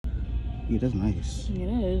Yeah, that's nice. Yeah,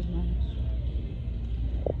 that is nice.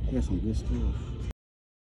 He got some good stuff.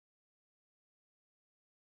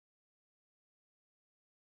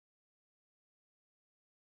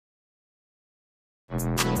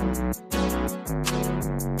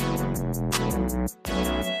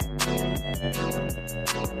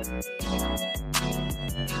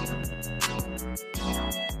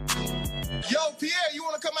 Yo, Pierre, you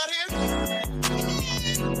wanna come out here?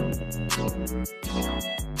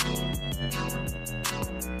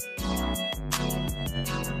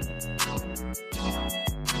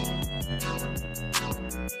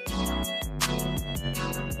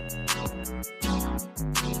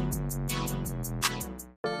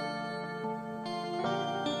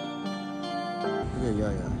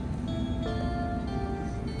 Yeah.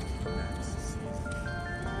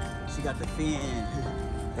 She got the fin.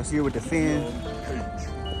 I see her with the fin.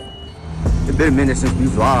 It's been a minute since we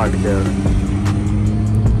vlogged though.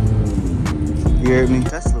 You heard me?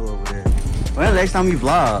 Tesla over there. When the next time we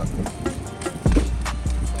vlogged?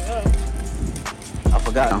 I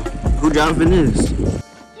forgot. Who Jonathan is?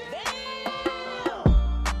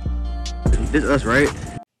 This us, right?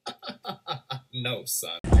 No,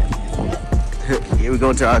 son. Here we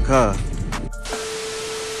go to our car.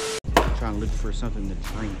 Trying to look for something to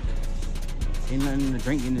drink. Ain't nothing to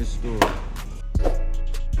drink in this store.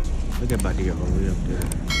 Look at Badia all the way up there.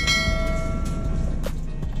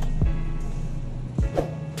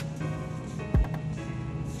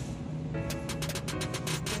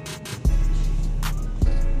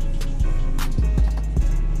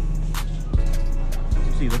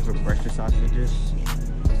 You see, look for breakfast sausages.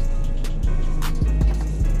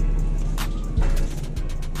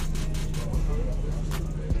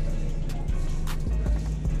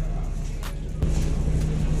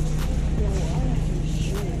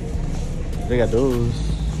 They got those.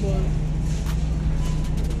 What?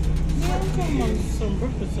 Yeah, I'm talking about some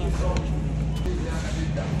breakfast sausage.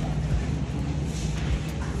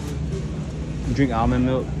 You drink almond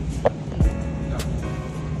milk?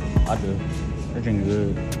 I do. I drink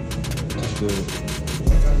good. It's good.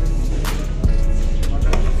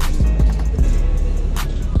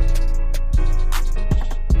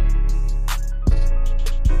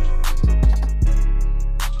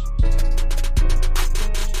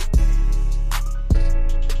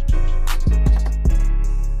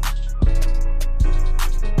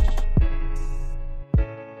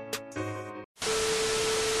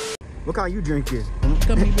 What kind you drinking?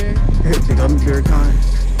 Gummy bear. The gummy bear kind.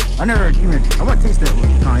 I never even. I want to taste that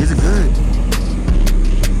one kind. Is it good?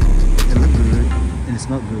 It look good and it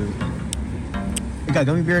smell good. It got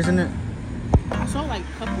gummy bears in it. I saw like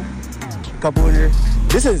a Couple in there.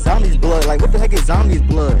 This is zombie's blood. Like what the heck is zombie's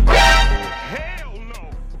blood? Hell no!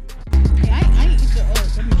 Yeah, I ain't eat the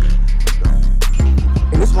gummy bear.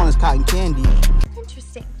 And this one is cotton candy.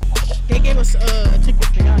 Interesting. They gave us a ticket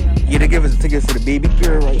for y'all. Yeah, they give us a ticket for the baby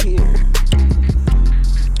girl right here.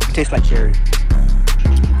 It tastes like cherry. It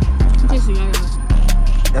tastes like y'all.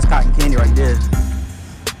 That's cotton candy right there.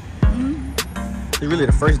 It's really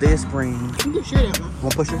the first day of spring. You can share that one.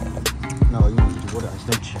 Want to push it? No, you want to do water ice,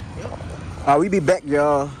 don't you? Yep. We be back,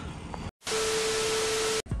 y'all.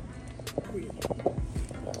 We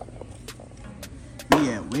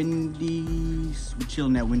at Wendy's. We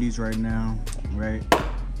chilling at Wendy's right now, right?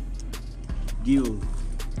 Yo,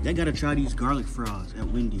 they gotta try these garlic fries at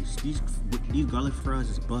Wendy's. These garlic fries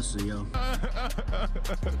is busted, yo.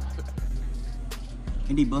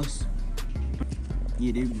 Ain't they bust?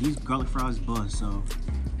 Yeah, these garlic fries bust, so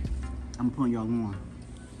I'm putting y'all on.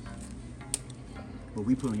 But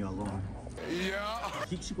we putting y'all on. Yeah.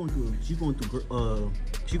 She going through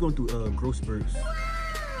growth spurts.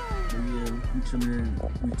 So yeah, we chilling.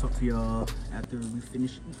 We talk to y'all after we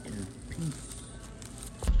finish eating. Peace.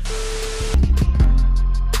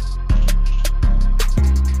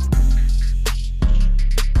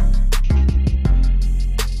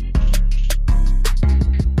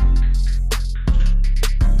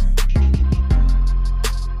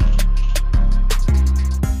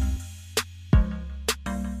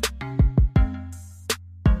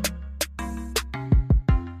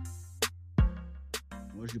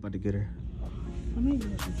 What you about to get her? I may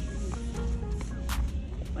get some shoes.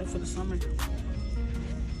 Like for the summer.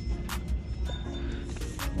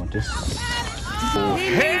 Want this?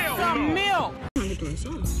 Hell Some milk! I'm gonna get the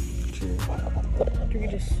sauce. Sure.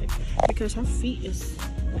 You're just sick. Because her feet is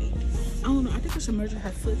like, I don't know, I think I should measure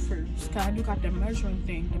her foot first. Cause I do got that measuring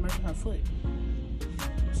thing to measure her foot.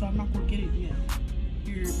 So I'm not gonna get it yet.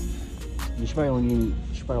 She probably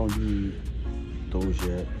don't need those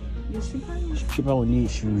yet. Yeah, she She probably need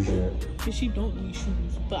shoes yet. Cause she don't need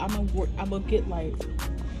shoes. But I'm gonna get like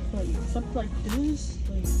Like something like this,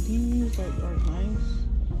 like these like are nice.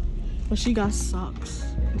 But she got socks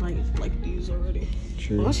like these already.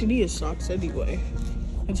 True. All she needs is socks anyway.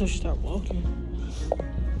 Until she start walking.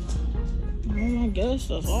 I guess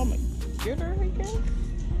that's all I'm gonna get her again.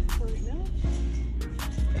 Right now.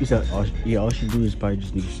 You said all she do is probably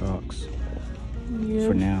just need socks. Yeah.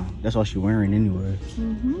 For now. That's all she wearing anyway.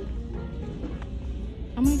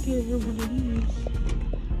 I'm gonna get her one of these.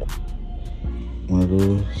 One of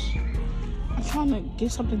those. I'm trying to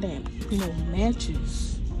get something that, you know,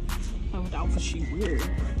 matches. Like with the outfit she wears.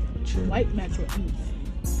 True. White match with anything.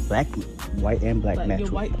 White and black Like, match. yeah,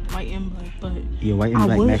 white and black, but Yeah, white and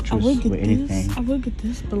black matches I would get with this. anything. I would get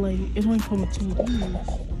this, but like it only come with 2 of these.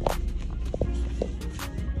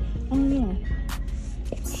 I don't know.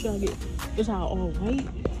 Should I get this out all white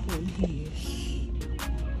or these?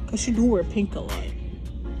 Cause she do wear pink a lot.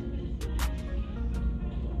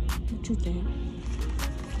 What you think?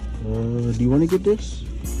 Do you want to get this?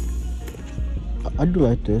 I do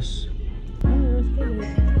like this. Oh, let's get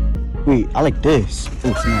it. Wait, I like this.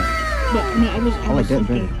 Oh snap! But I mean, I I like that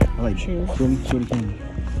thinking- better. I like Sure. show the camera.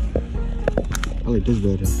 I like this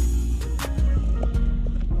better.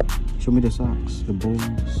 Show me the socks, the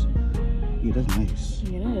bows. Yeah, that's nice.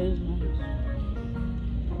 Yeah, that is nice.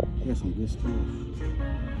 You got some good stuff.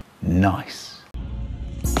 Nice.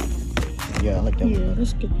 Yeah, I like that Yeah, one better.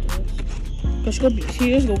 let's get this. Cause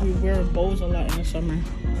she is gonna be wearing bows a lot in the summer.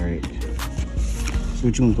 Alright. So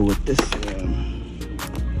what you gonna go with this?